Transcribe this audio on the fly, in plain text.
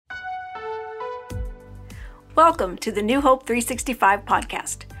Welcome to the New Hope 365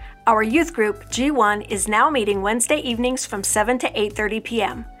 podcast. Our youth group, G1, is now meeting Wednesday evenings from 7 to 8:30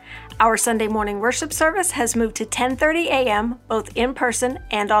 p.m. Our Sunday morning worship service has moved to 10:30 a.m., both in person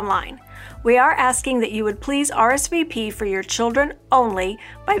and online. We are asking that you would please RSVP for your children only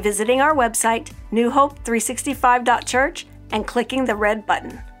by visiting our website, newhope365.church, and clicking the red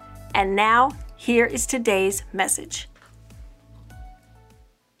button. And now, here is today's message.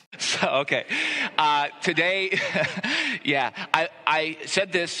 Okay. Today, I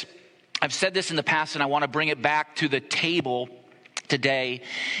said this, I've said this in the past, and I want to bring it back to the table today,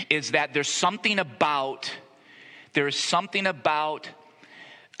 is that there's something about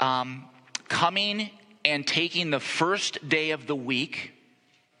coming and taking the first day of the week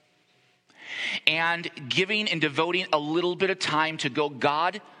and giving and devoting a little bit of time to go,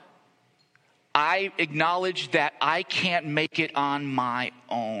 God, I acknowledge that I can't make it on my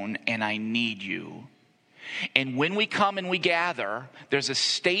own and I need you. And when we come and we gather, there's a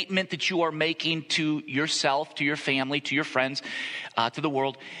statement that you are making to yourself, to your family, to your friends, to the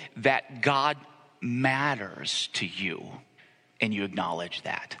world, that God matters to you. And you acknowledge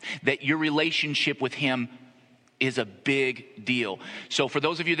that your relationship with him is a big deal. So for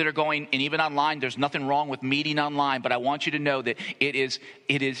those of you that are going, and even online, there's nothing wrong with meeting online, but I want you to know that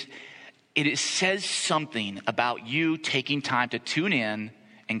it says something about you taking time to tune in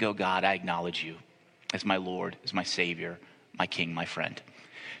and go, God, I acknowledge you as my Lord, as my Savior, my King, my friend.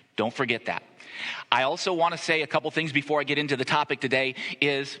 Don't forget that. I also want to say a couple things before I get into the topic today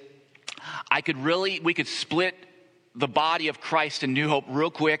is we could split the body of Christ in New Hope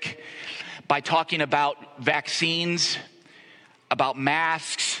real quick by talking about vaccines, about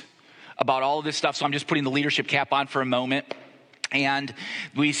masks, about all of this stuff. So I'm just putting the leadership cap on for a moment. And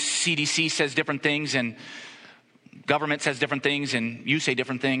CDC says different things, and government says different things, and you say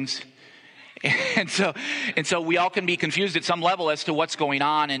different things. And so we all can be confused at some level as to what's going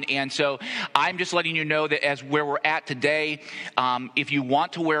on. And so I'm just letting you know that as where we're at today, if you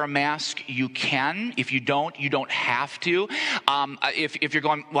want to wear a mask, you can. If you don't have to. If you're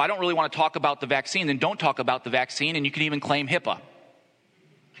going, well, I don't really want to talk about the vaccine, then don't talk about the vaccine, and you can even claim HIPAA.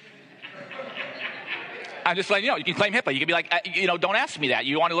 I'm just letting you know, you can claim HIPAA. You can be like, don't ask me that.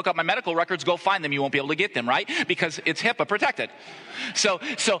 You want to look up my medical records, go find them. You won't be able to get them, right? Because it's HIPAA protected. So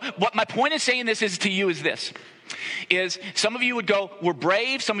what my point of saying this is to you is this. Is some of you would go, we're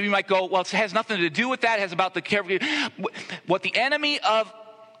brave. Some of you might go, well, it has nothing to do with that. It has about the care of you. What the enemy of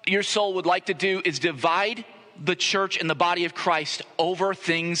your soul would like to do is divide the church and the body of Christ over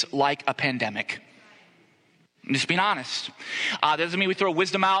things like a pandemic. I'm just being honest. That doesn't mean we throw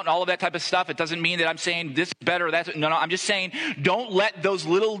wisdom out and all of that type of stuff. It doesn't mean that I'm saying this is better or that's... No, I'm just saying don't let those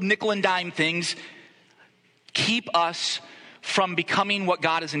little nickel and dime things keep us from becoming what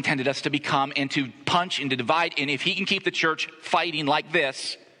God has intended us to become and to punch and to divide. And if he can keep the church fighting like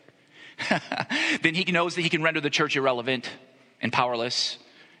this, then he knows that he can render the church irrelevant and powerless,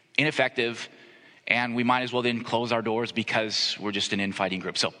 ineffective, and we might as well then close our doors because we're just an infighting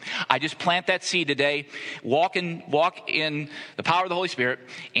group. So I just plant that seed today. Walk in the power of the Holy Spirit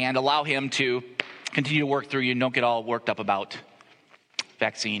and allow him to continue to work through you. And don't get all worked up about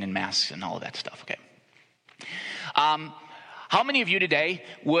vaccine and masks and all of that stuff. Okay. How many of you today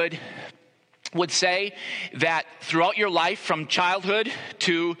would say that throughout your life from childhood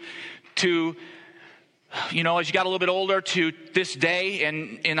to as you got a little bit older to this day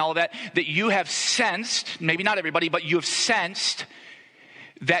and all of that you have sensed, maybe not everybody, but you have sensed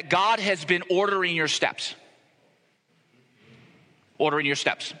that God has been ordering your steps. Ordering your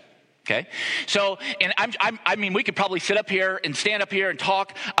steps. Okay? So, and I mean, we could probably sit up here and stand up here and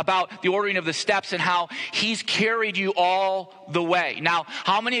talk about the ordering of the steps and how he's carried you all the way. Now,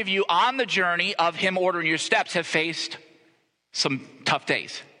 how many of you on the journey of him ordering your steps have faced some tough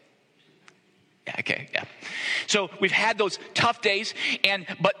days? Okay, yeah. So we've had those tough days,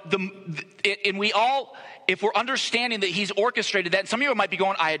 but we all, if we're understanding that he's orchestrated that, and some of you might be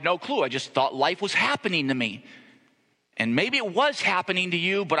going, I had no clue. I just thought life was happening to me. And maybe it was happening to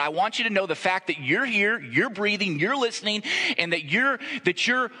you, but I want you to know the fact that you're here, you're breathing, you're listening, and that you're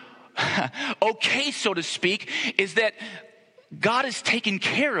okay, so to speak, is that God has taken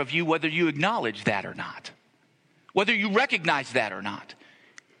care of you, whether you acknowledge that or not, whether you recognize that or not.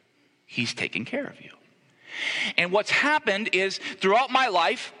 He's taken care of you. And what's happened is throughout my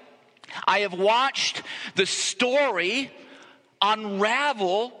life, I have watched the story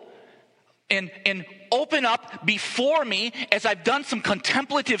unravel and open up before me as I've done some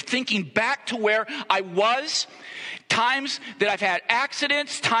contemplative thinking back to where I was. Times that I've had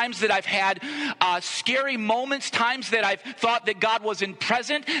accidents, times that I've had scary moments, times that I've thought that God wasn't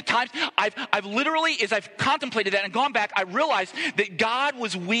present, times I've literally, as I've contemplated that and gone back, I realized that God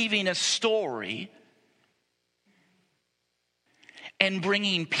was weaving a story and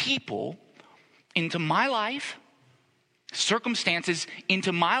bringing people into my life, circumstances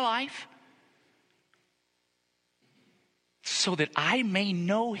into my life, so that I may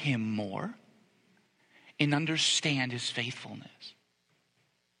know him more and understand his faithfulness.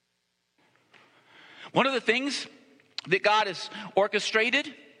 One of the things that God has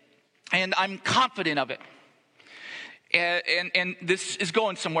orchestrated, and I'm confident of it, and this is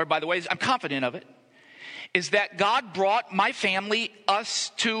going somewhere, by the way, I'm confident of it, is that God brought my family,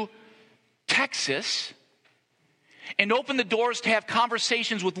 us, to Texas and opened the doors to have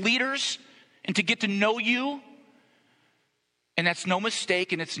conversations with leaders and to get to know you. And that's no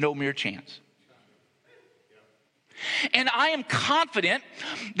mistake, and it's no mere chance. And I am confident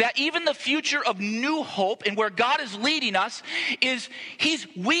that even the future of New Hope and where God is leading us is he's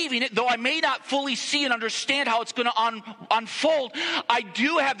weaving it, though I may not fully see and understand how it's going to unfold. I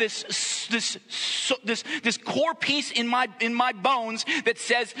do have this core piece in my bones that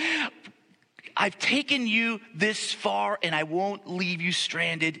says, I've taken you this far and I won't leave you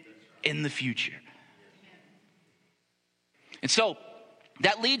stranded in the future. And so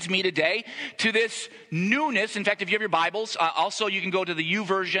that leads me today to this newness. In fact, if you have your Bibles, also you can go to the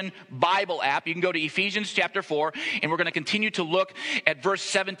YouVersion Bible app. You can go to Ephesians chapter 4, and we're going to continue to look at verse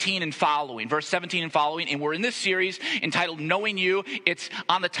 17 and following. Verse 17 and following, and we're in this series entitled Knowing You. It's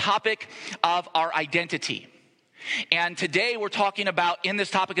on the topic of our identity. And today we're talking about, in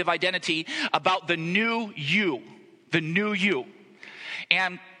this topic of identity, about the new you. The new you.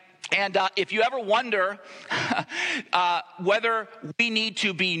 And if you ever wonder whether we need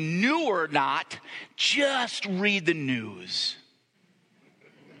to be new or not, just read the news.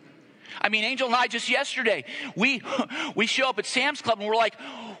 I mean, Angel and I just yesterday, we show up at Sam's Club and we're like,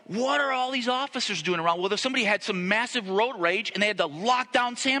 what are all these officers doing around? Well, somebody had some massive road rage and they had to lock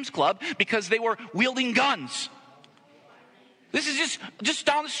down Sam's Club because they were wielding guns. This is just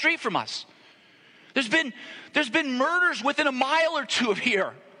down the street from us. There's been murders within a mile or two of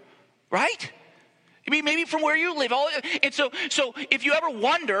here. Right? I mean, maybe from where you live. And so if you ever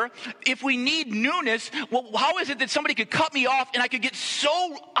wonder if we need newness, well, how is it that somebody could cut me off and I could get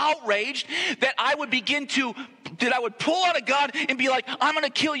so outraged that I would pull out a gun and be like, I'm going to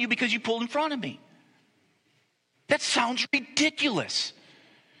kill you because you pulled in front of me? That sounds ridiculous.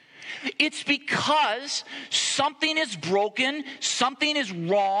 It's because something is broken, something is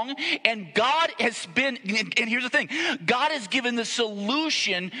wrong, and God has been, and here's the thing, God has given the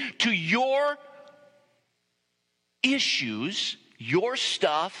solution to your issues, your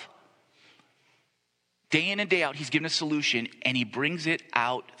stuff, day in and day out. He's given a solution, and he brings it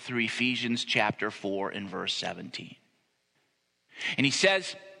out through Ephesians chapter 4 and verse 17. And he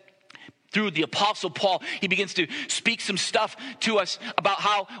says, through the Apostle Paul, he begins to speak some stuff to us about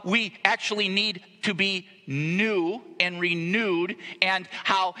how we actually need to be new and renewed, and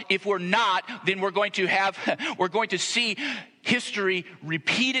how if we're not, then we're going to see history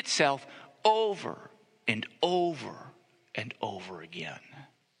repeat itself over and over and over again.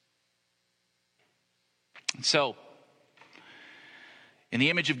 And so, in the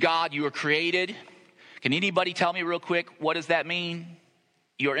image of God, you were created. Can anybody tell me real quick, what does that mean?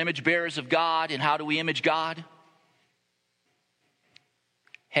 You're image bearers of God, and how do we image God?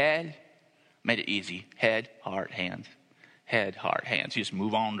 Head, made it easy. Head, heart, hands. Head, heart, hands. You just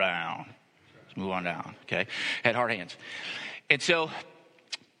move on down. Just move on down, okay? Head, heart, hands. And so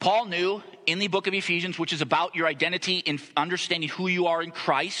Paul knew in the book of Ephesians, which is about your identity in understanding who you are in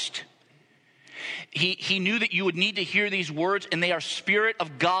Christ, he knew that you would need to hear these words, and they are Spirit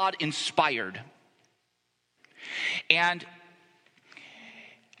of God inspired. And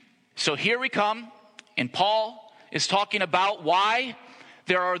so here we come, and Paul is talking about why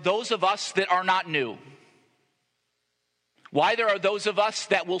there are those of us that are not new. Why there are those of us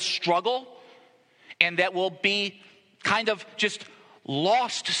that will struggle and that will be kind of just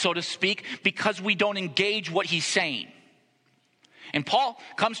lost, so to speak, because we don't engage what he's saying. And Paul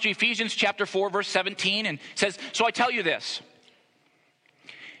comes to Ephesians chapter 4, verse 17 and says, so I tell you this,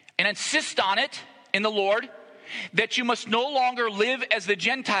 and insist on it in the Lord, that you must no longer live as the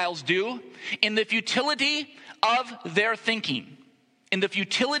Gentiles do in the futility of their thinking. In the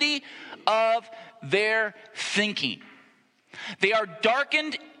futility of their thinking. They are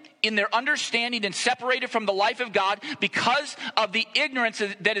darkened in their understanding and separated from the life of God because of the ignorance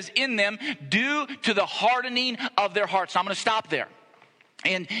that is in them due to the hardening of their hearts. Now, I'm going to stop there.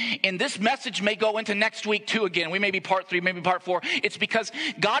 And this message may go into next week too again. We may be part 3, maybe part 4. It's because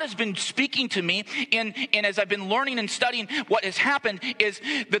God has been speaking to me. And as I've been learning and studying, what has happened is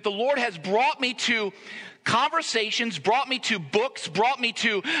that the Lord has brought me to conversations, brought me to books, brought me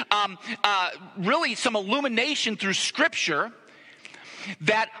to really some illumination through Scripture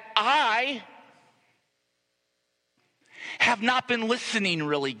that I have not been listening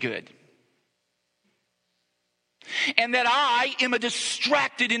really good. And that I am a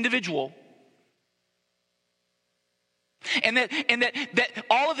distracted individual. And that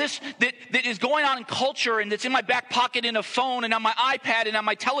all of this that is going on in culture and that's in my back pocket in a phone and on my iPad and on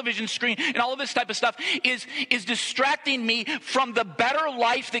my television screen and all of this type of stuff is distracting me from the better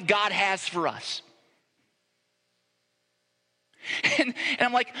life that God has for us. And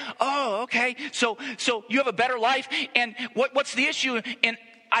I'm like, oh, okay. So you have a better life, and what's the issue? And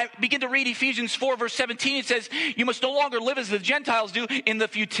I begin to read Ephesians 4, verse 17. It says, you must no longer live as the Gentiles do in the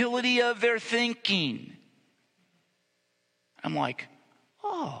futility of their thinking. I'm like,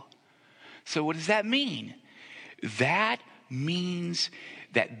 oh, so what does that mean? That means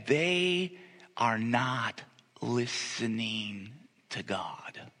that they are not listening to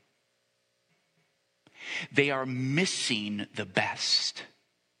God. They are missing the best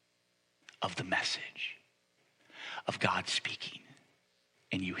of the message of God speaking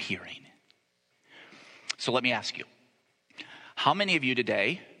and you hearing. So let me ask you, how many of you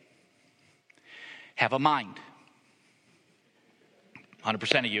today have a mind?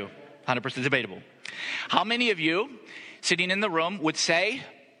 100% of you, 100% debatable. How many of you sitting in the room would say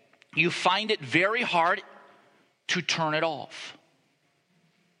you find it very hard to turn it off?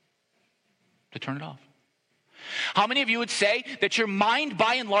 To turn it off. How many of you would say that your mind,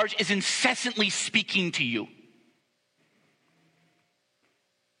 by and large, is incessantly speaking to you?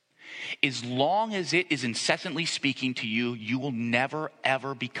 As long as it is incessantly speaking to you, you will never,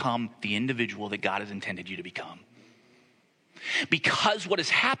 ever become the individual that God has intended you to become. Because what has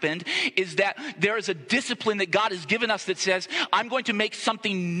happened is that there is a discipline that God has given us that says, I'm going to make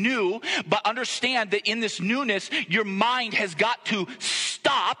something new, but understand that in this newness, your mind has got to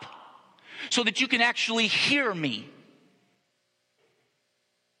stop so that you can actually hear me.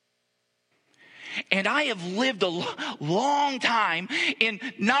 And I have lived a long time in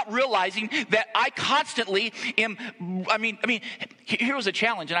not realizing that I constantly am, here was a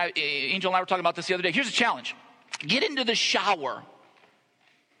challenge, and Angel and I were talking about this the other day. Here's a challenge. Get into the shower.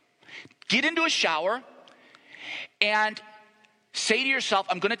 Get into a shower and say to yourself,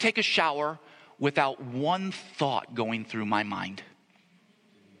 I'm going to take a shower without one thought going through my mind.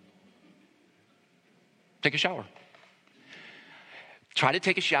 Take a shower. Try to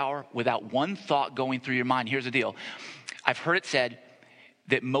take a shower without one thought going through your mind. Here's the deal. I've heard it said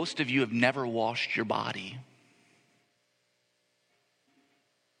that most of you have never washed your body.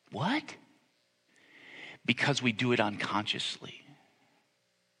 What? Because we do it unconsciously.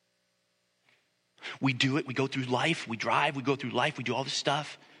 We do it, we go through life, we drive, we go through life, we do all this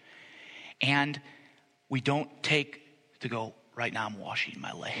stuff. And we don't take to go, right now I'm washing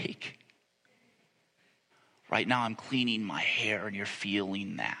my leg. Right now I'm cleaning my hair, and you're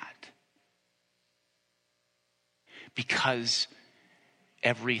feeling that. Because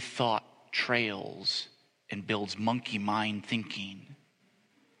every thought trails and builds monkey mind thinking.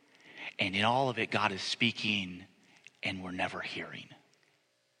 And in all of it, God is speaking, and we're never hearing.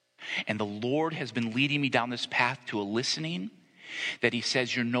 And the Lord has been leading me down this path to a listening that he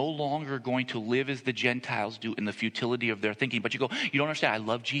says, you're no longer going to live as the Gentiles do in the futility of their thinking. But you go, you don't understand. I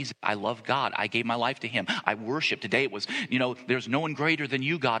love Jesus. I love God. I gave my life to him. I worship. Today it was, there's no one greater than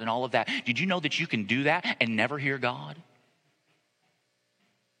you, God, and all of that. Did you know that you can do that and never hear God?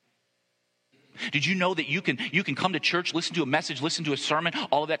 Did you know that you can come to church, listen to a message, listen to a sermon,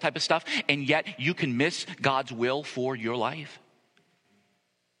 all of that type of stuff, and yet you can miss God's will for your life?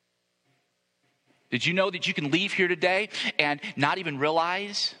 Did you know that you can leave here today and not even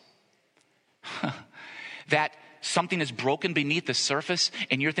realize that something is broken beneath the surface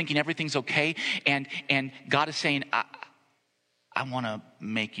and you're thinking everything's okay, and God is saying, I want to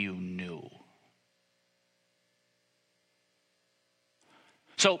make you new.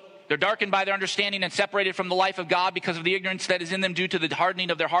 So they're darkened by their understanding and separated from the life of God because of the ignorance that is in them due to the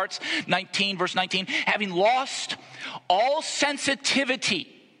hardening of their hearts. 19, verse 19, having lost all sensitivity,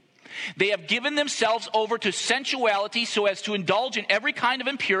 they have given themselves over to sensuality so as to indulge in every kind of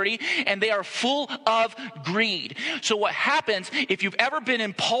impurity, and they are full of greed. So what happens if you've ever been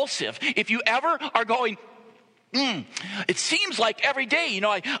impulsive, if you ever are going, It seems like every day,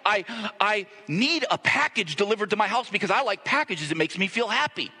 I need a package delivered to my house because I like packages. It makes me feel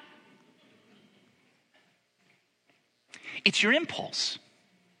happy. It's your impulse.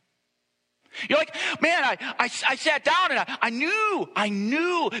 You're like, man, I sat down and I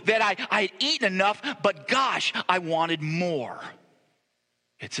knew that I had eaten enough, but gosh, I wanted more.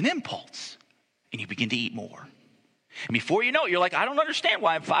 It's an impulse. And you begin to eat more. And before you know it, you're like, I don't understand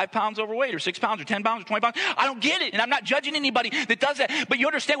why I'm 5 pounds overweight or 6 pounds or 10 pounds or 20 pounds. I don't get it. And I'm not judging anybody that does that. But you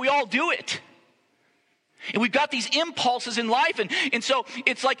understand we all do it. And we've got these impulses in life. And so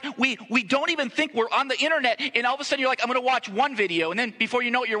it's like we don't even think we're on the internet. And all of a sudden you're like, I'm going to watch one video. And then before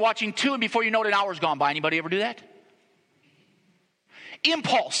you know it, you're watching 2. And before you know it, an hour's gone by. Anybody ever do that?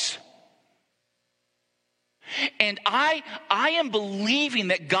 Impulse. And I am believing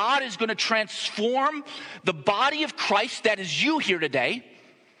that God is going to transform the body of Christ, that is you here today,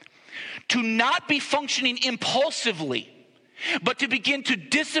 to not be functioning impulsively, but to begin to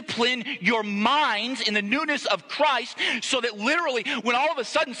discipline your minds in the newness of Christ, so that literally when all of a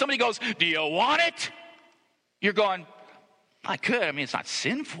sudden somebody goes, do you want it? You're going, I could. I mean, it's not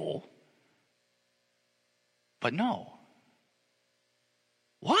sinful. But no.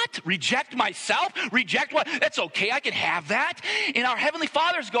 What? Reject myself? Reject what? That's okay. I can have that. And our Heavenly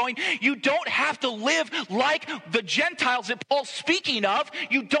Father's going, you don't have to live like the Gentiles that Paul's speaking of.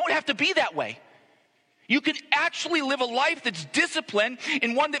 You don't have to be that way. You can actually live a life that's disciplined,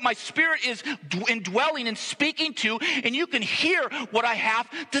 and one that my Spirit is indwelling and speaking to, and you can hear what I have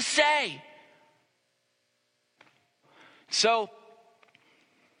to say. So,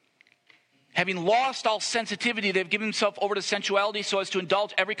 having lost all sensitivity, they've given themselves over to sensuality so as to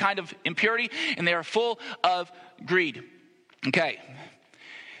indulge every kind of impurity, and they are full of greed. Okay.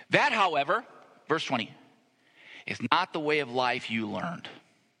 That, however, verse 20, is not the way of life you learned.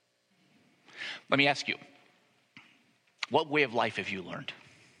 Let me ask you, what way of life have you learned?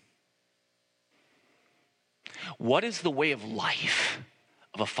 What is the way of life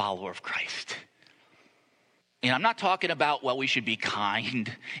of a follower of Christ? And I'm not talking about, well, we should be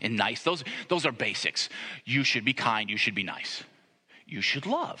kind and nice. Those are basics. You should be kind. You should be nice. You should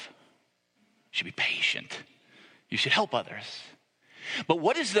love. You should be patient. You should help others. But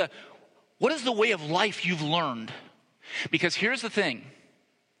what is the way of life you've learned? Because here's the thing.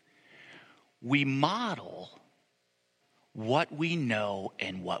 We model what we know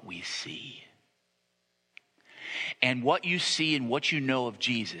and what we see. And what you see and what you know of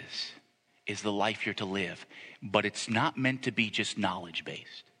Jesus is the life you're to live. But it's not meant to be just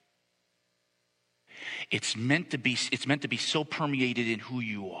knowledge-based. It's meant to be so permeated in who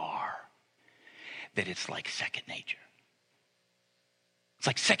you are that it's like second nature. It's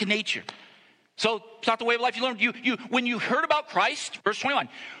like second nature. So it's not the way of life you learned. You when you heard about Christ, verse 21,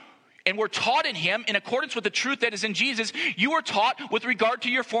 and were taught in him in accordance with the truth that is in Jesus, you were taught with regard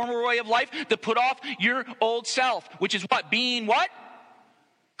to your former way of life to put off your old self, which is what? Being what?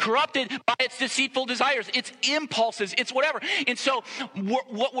 Corrupted by its deceitful desires, its impulses, its whatever. And so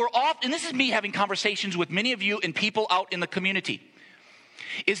what we're off, and this is me having conversations with many of you and people out in the community,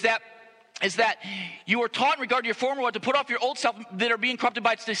 is that you are taught in regard to your former life to put off your old self that are being corrupted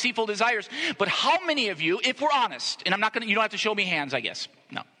by its deceitful desires. But how many of you, if we're honest, and you don't have to show me hands, I guess.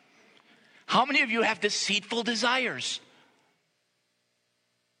 No. How many of you have deceitful desires?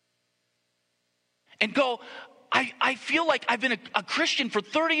 And go, I feel like I've been a Christian for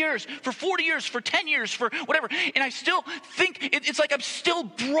 30 years, for 40 years, for 10 years, for whatever. And I still think it's like I'm still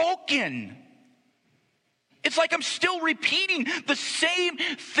broken. It's like I'm still repeating the same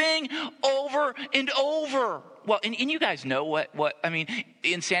thing over and over. Well, and you guys know what I mean,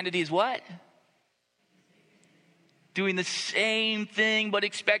 insanity is what? Doing the same thing but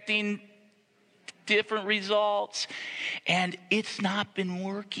expecting different results. And it's not been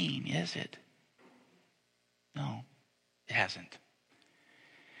working, is it? No, it hasn't.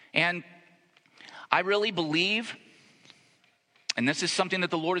 And I really believe, and this is something that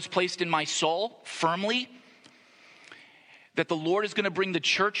the Lord has placed in my soul firmly, that the Lord is going to bring the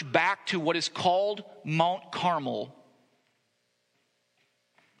church back to what is called Mount Carmel.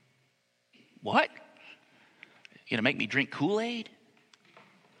 What? You gonna make me drink Kool-Aid?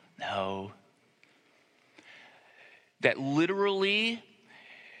 No. That literally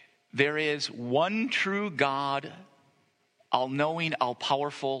there is one true God, all-knowing,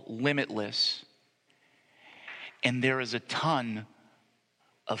 all-powerful, limitless, and there is a ton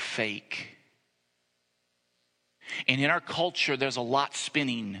of fake. And in our culture, there's a lot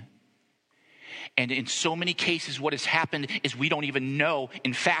spinning. And in so many cases, what has happened is we don't even know.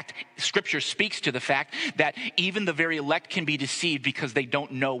 In fact, Scripture speaks to the fact that even the very elect can be deceived because they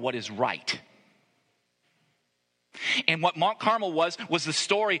don't know what is right. And what Mount Carmel was the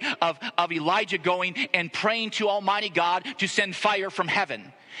story of Elijah going and praying to Almighty God to send fire from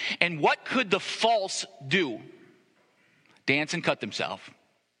heaven. And what could the false do? Dance and cut themselves.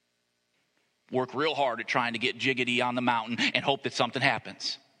 Work real hard at trying to get jiggity on the mountain and hope that something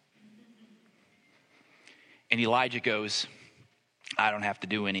happens. And Elijah goes, I don't have to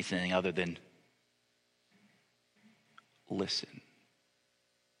do anything other than listen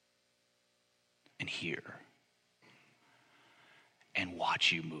and hear and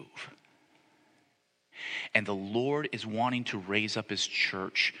watch you move. And the Lord is wanting to raise up his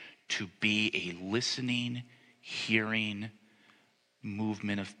church to be a listening, hearing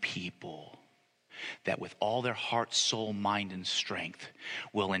movement of people that with all their heart, soul, mind, and strength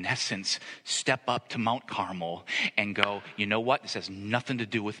will in essence step up to Mount Carmel and go, you know what? This has nothing to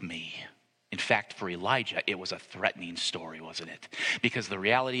do with me. In fact, for Elijah, it was a threatening story, wasn't it? Because the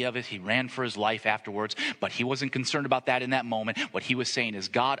reality of it, he ran for his life afterwards, but he wasn't concerned about that in that moment. What he was saying is,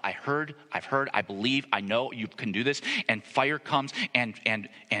 God, I've heard, I believe, I know you can do this. And fire comes and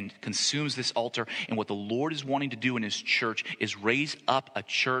consumes this altar. And what the Lord is wanting to do in his church is raise up a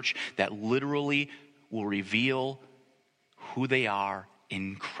church that literally will reveal who they are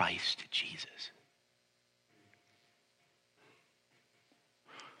in Christ Jesus.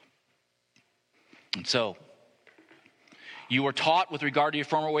 And so, you were taught with regard to your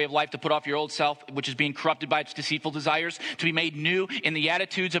former way of life to put off your old self, which is being corrupted by its deceitful desires, to be made new in the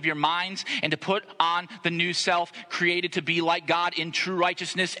attitudes of your minds, and to put on the new self, created to be like God in true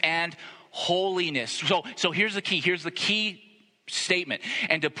righteousness and holiness. So here's the key. Here's the key statement.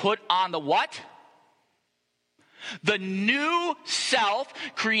 And to put on the what? The new self,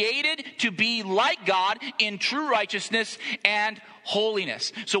 created to be like God in true righteousness and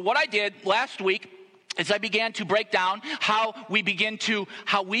holiness. So what I did last week is I began to break down how we begin to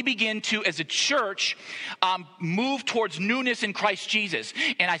as a church move towards newness in Christ Jesus.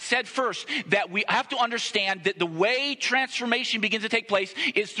 And I said first that we have to understand that the way transformation begins to take place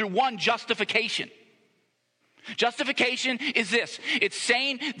is through one, justification. Justification is this. It's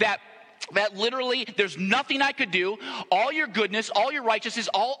saying that literally there's nothing I could do. All your goodness, all your righteousness,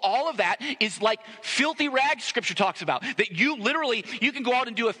 all of that is like filthy rags, Scripture talks about. That you can go out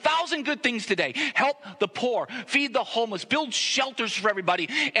and do 1,000 good things today. Help the poor, feed the homeless, build shelters for everybody.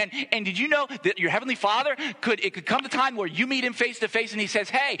 And did you know that your Heavenly Father could come to time where you meet him face to face and he says,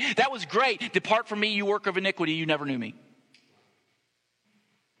 hey, that was great. Depart from me, you worker of iniquity. You never knew me.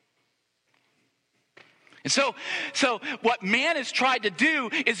 And so what man has tried to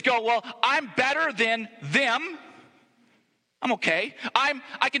do is go, well, I'm better than them. I'm okay.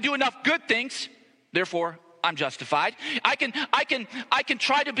 I can do enough good things. Therefore, I'm justified. I can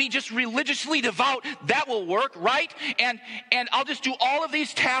try to be just religiously devout. That will work, right? And I'll just do all of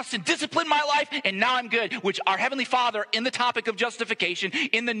these tasks and discipline my life, and now I'm good. Which our Heavenly Father, in the topic of justification,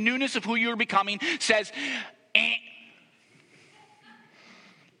 in the newness of who you're becoming, says,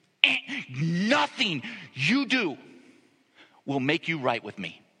 nothing you do will make you right with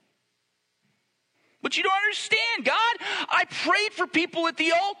me. But you don't understand, God. I prayed for people at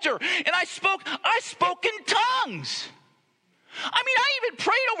the altar, and I spoke in tongues. I mean, I even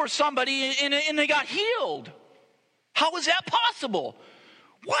prayed over somebody and they got healed. How was that possible?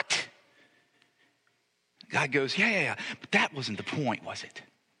 What? God goes, yeah. But that wasn't the point, was it?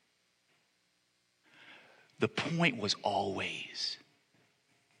 The point was always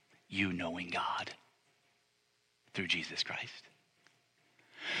you knowing God through Jesus Christ.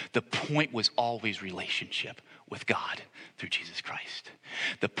 The point was always relationship with God through Jesus Christ.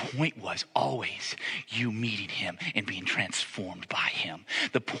 The point was always you meeting him and being transformed by him.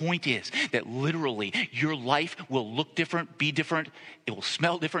 The point is that literally your life will look different, be different. It will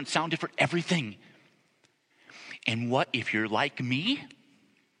smell different, sound different, everything. And what if you're like me?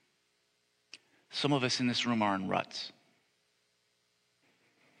 Some of us in this room are in ruts.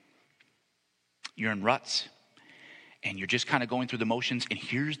 You're in ruts, and you're just kind of going through the motions. And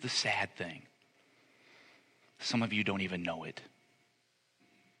here's the sad thing. Some of you don't even know it.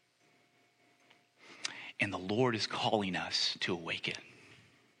 And the Lord is calling us to awaken.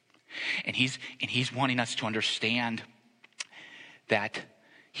 And he's wanting us to understand that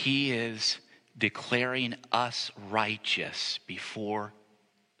he is declaring us righteous before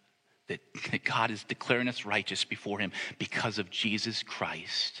that God is declaring us righteous before him because of Jesus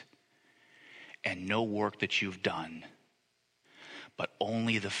Christ. And no work that you've done, but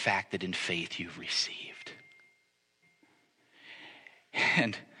only the fact that in faith you've received.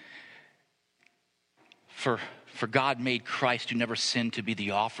 And for God made Christ who never sinned to be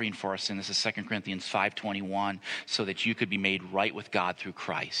the offering for our sin. This is 2 Corinthians 5:21, so that you could be made right with God through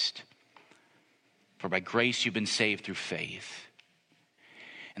Christ. For by grace you've been saved through faith.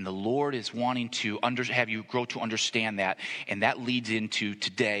 And the Lord is wanting to have you grow to understand that. And that leads into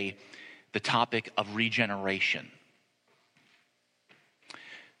today the topic of regeneration.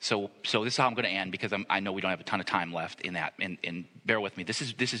 So this is how I'm going to end, because I know we don't have a ton of time left in that. And bear with me. This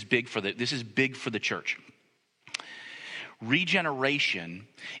is big for the church. Regeneration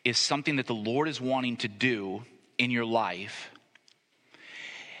is something that the Lord is wanting to do in your life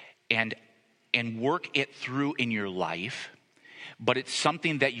and work it through in your life, but it's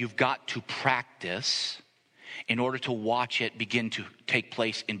something that you've got to practice in order to watch it begin to take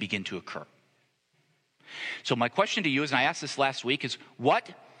place and begin to occur. So my question to you is, and I asked this last week, is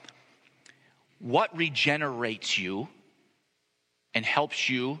what regenerates you and helps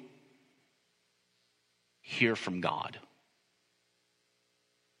you hear from God?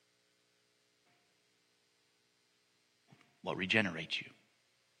 What regenerates you?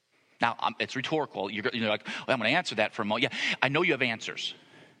 Now, it's rhetorical. You're like, well, I'm going to answer that for a moment. Yeah, I know you have answers.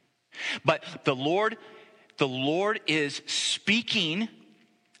 But the Lord is speaking,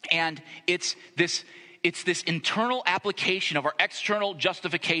 and it's this internal application of our external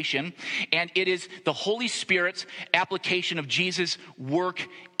justification, and it is the Holy Spirit's application of Jesus' work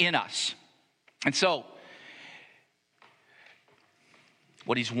in us. And so,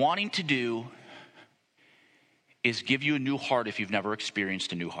 what he's wanting to do is give you a new heart if you've never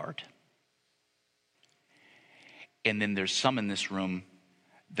experienced a new heart. And then there's some in this room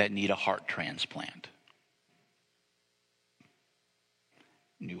that need a heart transplant.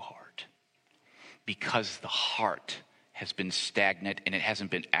 New heart. Because the heart has been stagnant and it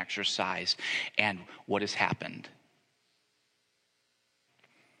hasn't been exercised. And what has happened?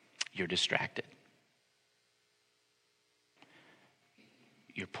 You're distracted.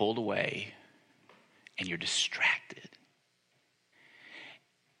 You're pulled away and you're distracted.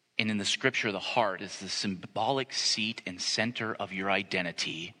 And in the scripture, the heart is the symbolic seat and center of your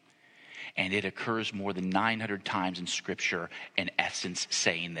identity. And it occurs more than 900 times in scripture, in essence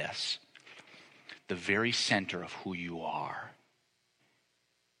saying this: the very center of who you are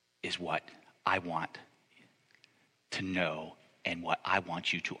is what I want to know and what I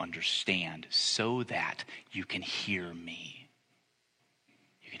want you to understand, so that you can hear me.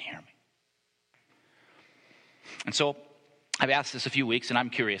 You can hear me. And so I've asked this a few weeks, and I'm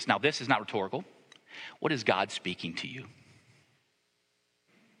curious. Now, this is not rhetorical. What is God speaking to you?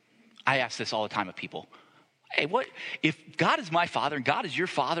 I ask this all the time of people. Hey, what if God is my father and God is your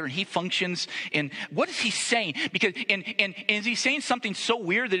father and he functions in, what is he saying? Because and is he saying something so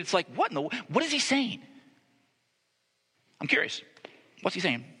weird that it's like, what is he saying? I'm curious. What's he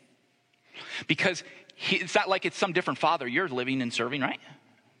saying? Because it's not like it's some different father you're living and serving, right?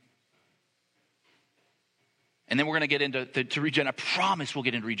 And then we're going to get into regeneration. I promise we'll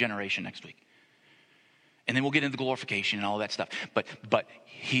get into regeneration next week. And then we'll get into glorification and all that stuff. But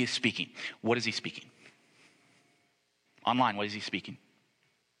he is speaking. What is he speaking? Online, what is he speaking?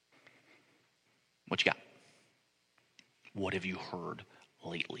 What you got? What have you heard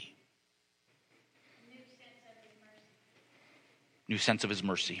lately? New sense of his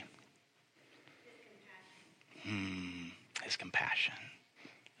mercy. His compassion.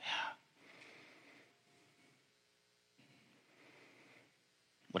 Yeah.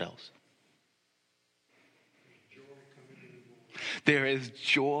 What else? There is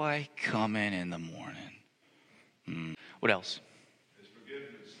joy coming in the morning. What else?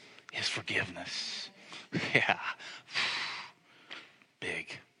 His forgiveness. Yeah.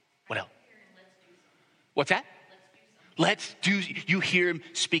 Big. What else? What's that? Let's do. You hear him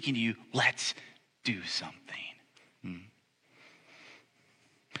speaking to you. Let's do something.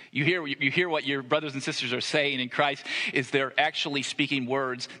 You hear what your brothers and sisters are saying in Christ is they're actually speaking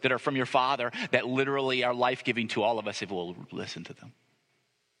words that are from your Father that literally are life-giving to all of us if we'll listen to them.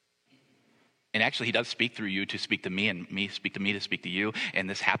 And actually, he does speak through you to speak to me, and me speak to me to speak to you. And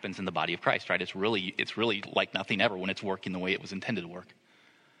this happens in the body of Christ, right? It's really like nothing ever when it's working the way it was intended to work.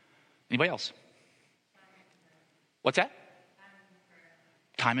 Anybody else? What's that?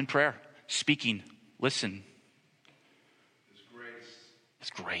 Time in prayer. Speaking. Listen. His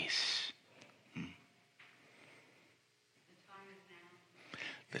grace.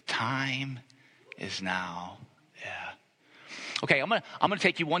 The time is now. Yeah. Okay, I'm gonna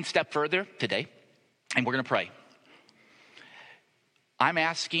take you one step further today, and we're gonna pray. I'm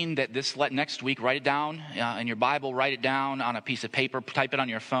asking that next week, write it down in your Bible, write it down on a piece of paper, type it on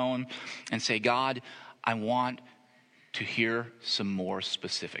your phone, and say, God, I want to hear some more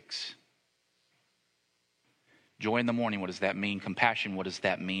specifics. Joy in the morning, what does that mean? Compassion, what does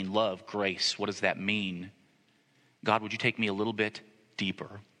that mean? Love, grace, what does that mean? God, would you take me a little bit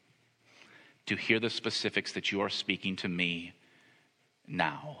deeper? to hear the specifics that you are speaking to me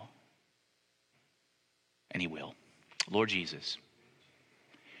now. And he will. Lord Jesus,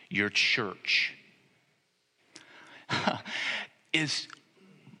 your church is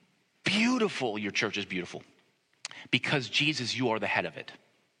beautiful. Your church is beautiful because, Jesus, you are the head of it.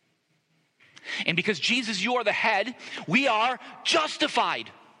 And because, Jesus, you are the head, we are justified.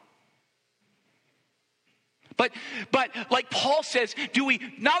 But like Paul says,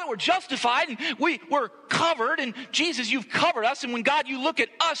 now that we're justified and we're covered, and Jesus, you've covered us, and when God, you look at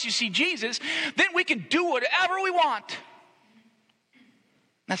us, you see Jesus, then we can do whatever we want.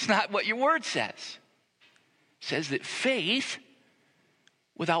 That's not what your word says. It says that faith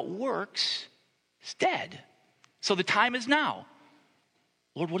without works is dead. So the time is now.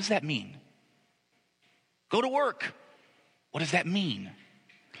 Lord, what does that mean? Go to work. What does that mean?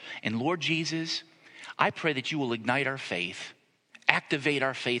 And Lord Jesus, I pray that you will ignite our faith, activate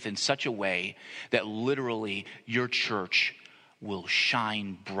our faith in such a way that literally your church will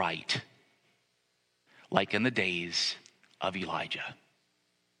shine bright, like in the days of Elijah.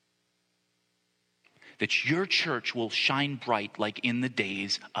 That your church will shine bright like in the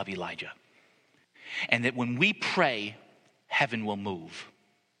days of Elijah. And that when we pray, heaven will move.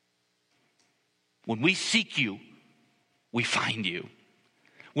 When we seek you, we find you.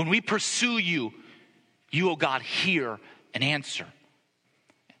 When we pursue you, you, oh God, hear and answer.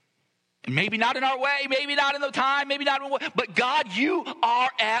 And maybe not in our way, maybe not in the time, maybe not in the way, but God, you are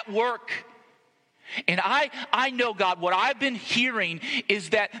at work. And I know, God, what I've been hearing is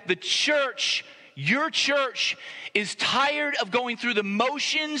that the church, your church, is tired of going through the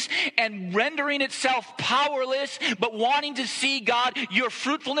motions and rendering itself powerless, but wanting to see, God, your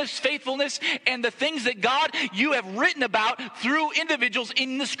fruitfulness, faithfulness, and the things that, God, you have written about through individuals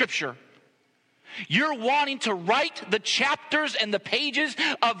in the scripture. You're wanting to write the chapters and the pages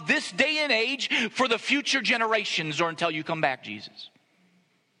of this day and age for the future generations, or until you come back, Jesus.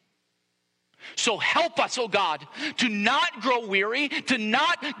 So help us, oh God, to not grow weary, to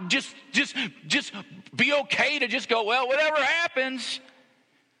not just be okay to just go, well, whatever happens.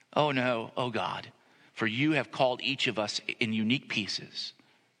 Oh no, oh God, for you have called each of us in unique pieces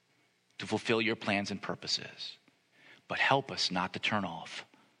to fulfill your plans and purposes. But help us not to turn off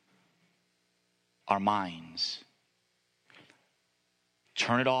our minds.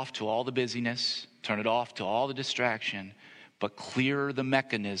 Turn it off to all the busyness, turn it off to all the distraction, but clear the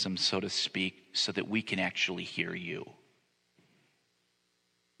mechanism, so to speak, so that we can actually hear you.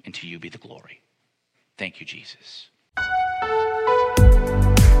 And to you be the glory. Thank you, Jesus.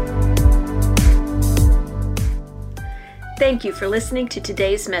 Thank you for listening to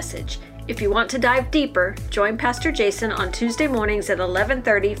today's message. If you want to dive deeper, join Pastor Jason on Tuesday mornings at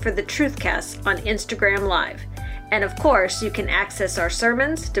 11:30 for the Truthcast on Instagram Live. And of course, you can access our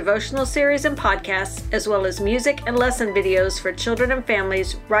sermons, devotional series, and podcasts, as well as music and lesson videos for children and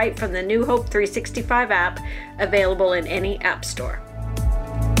families right from the New Hope 365 app, available in any app store.